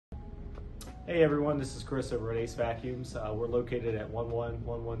Hey everyone, this is Chris over at Acevacuums. We're located at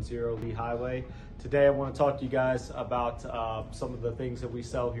 11110 Lee Highway. Today I want to talk to you guys about some of the things that we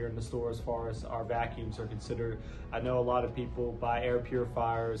sell here in the store as far as our vacuums are considered. I know a lot of people buy air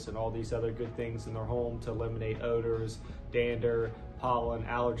purifiers and all these other good things in their home to eliminate odors, dander, pollen,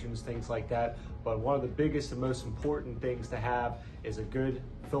 allergens, things like that. But one of the biggest and most important things to have is a good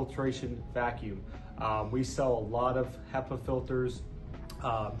filtration vacuum. We sell a lot of HEPA filters,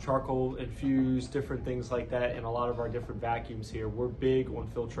 charcoal infused, different things like that, and a lot of our different vacuums here. We're big on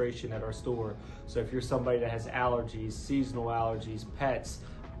filtration at our store. So if you're somebody that has allergies, seasonal allergies, pets,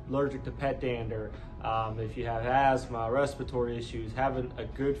 allergic to pet dander, if you have asthma, respiratory issues, having a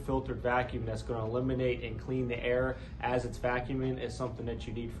good filtered vacuum that's going to eliminate and clean the air as it's vacuuming is something that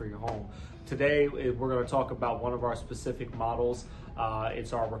you need for your home. Today we're going to talk about one of our specific models.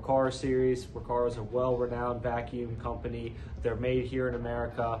 It's our Riccar series. Riccar is a well-renowned vacuum company. They're made here in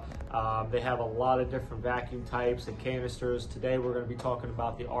America. They have a lot of different vacuum types and canisters. Today we're going to be talking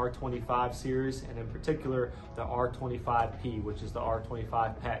about the R25 series, and in particular the R25P, which is the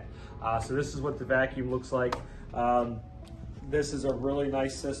R25 PET. So this is what the vacuum looks like. This is a really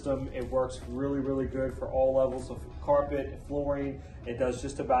nice system. It works really good for all levels of carpet, flooring. It does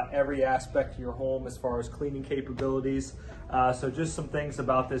just about every aspect of your home as far as cleaning capabilities. So just some things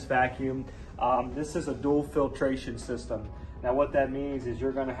about this vacuum. This is a dual filtration system. Now what that means is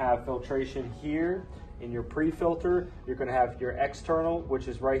you're gonna have filtration here in your pre-filter. You're gonna have your external, which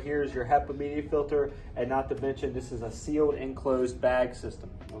is right here is your HEPA media filter, and not to mention this is a sealed enclosed bag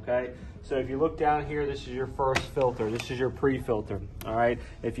system, okay? So if you look down here, this is your first filter. This is your pre-filter, all right?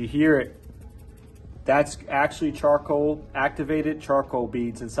 If you hear it, that's actually charcoal, activated charcoal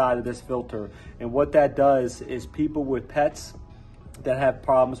beads inside of this filter. And what that does is people with pets that have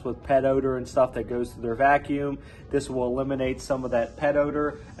problems with pet odor and stuff that goes through their vacuum, this will eliminate some of that pet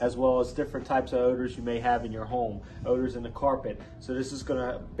odor, as well as different types of odors you may have in your home, odors in the carpet. So this is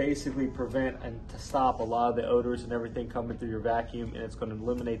gonna basically prevent and to stop a lot of the odors and everything coming through your vacuum, and it's gonna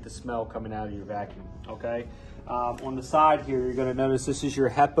eliminate the smell coming out of your vacuum, okay? On the side here, you're gonna notice this is your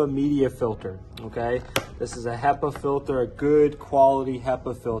HEPA media filter, okay? This is a HEPA filter, a good quality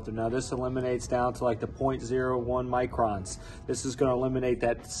HEPA filter. Now this eliminates down to like the 0.01 microns. This is gonna eliminate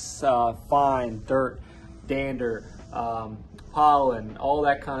that fine dirt, dander, pollen, all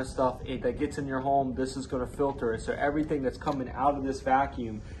that kind of stuff that gets in your home. This is going to filter it, so everything that's coming out of this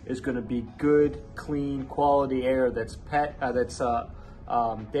vacuum is going to be good, clean, quality air that's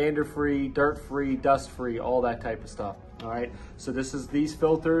dander free, dirt free, dust free, all that type of stuff. All right, so these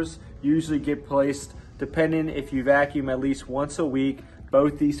filters usually get placed, depending if you vacuum at least once a week.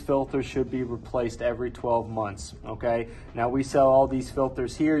 Both these filters should be replaced every 12 months, okay? Now we sell all these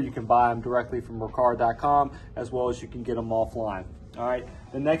filters here. You can buy them directly from Riccar.com, as well as you can get them offline, all right?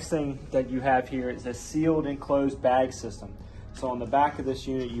 The next thing that you have here is a sealed enclosed bag system. So on the back of this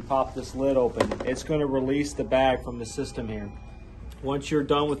unit, you pop this lid open. It's gonna release the bag from the system here. Once you're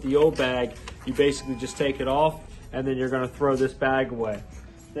done with the old bag, you basically just take it off, and then you're gonna throw this bag away.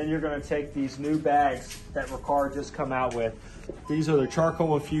 Then you're gonna take these new bags that Riccar just come out with. These are the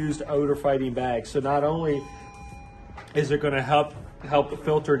charcoal infused odor fighting bags. So not only is it gonna help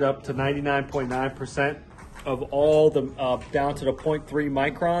filter it up to 99.9% of all the, down to the 0.3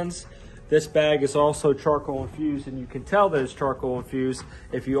 microns, this bag is also charcoal infused, and you can tell that it's charcoal infused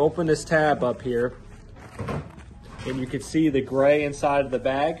if you open this tab up here, and you can see the gray inside of the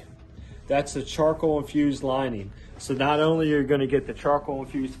bag. That's a charcoal infused lining. So not only you're going to get the charcoal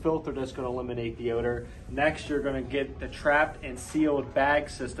infused filter that's going to eliminate the odor, next you're going to get the trapped and sealed bag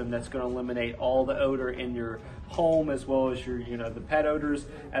system that's going to eliminate all the odor in your home, as well as your, the pet odors.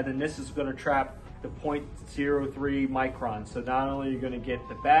 And then this is going to trap the 0.03 microns. So not only are you going to get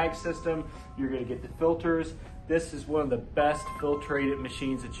the bag system, you're going to get the filters. This is one of the best filtrated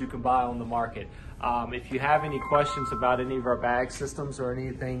machines that you can buy on the market. If you have any questions about any of our bag systems or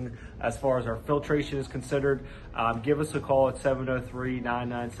anything as far as our filtration is considered, give us a call at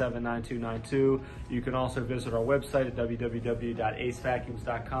 703-997-9292. You can also visit our website at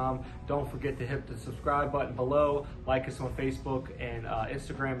www.acevacuums.com. Don't forget to hit the subscribe button below, like us on Facebook and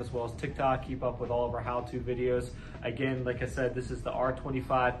Instagram, as well as TikTok. Keep up with all of our how-to videos. Again, like I said, this is the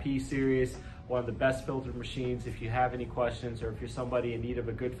R25P series, one of the best filtered machines. If you have any questions, or if you're somebody in need of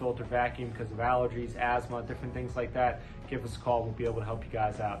a good filter vacuum because of allergies, asthma, different things like that, give us a call. We'll be able to help you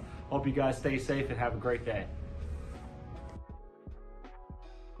guys out. Hope you guys stay safe and have a great day.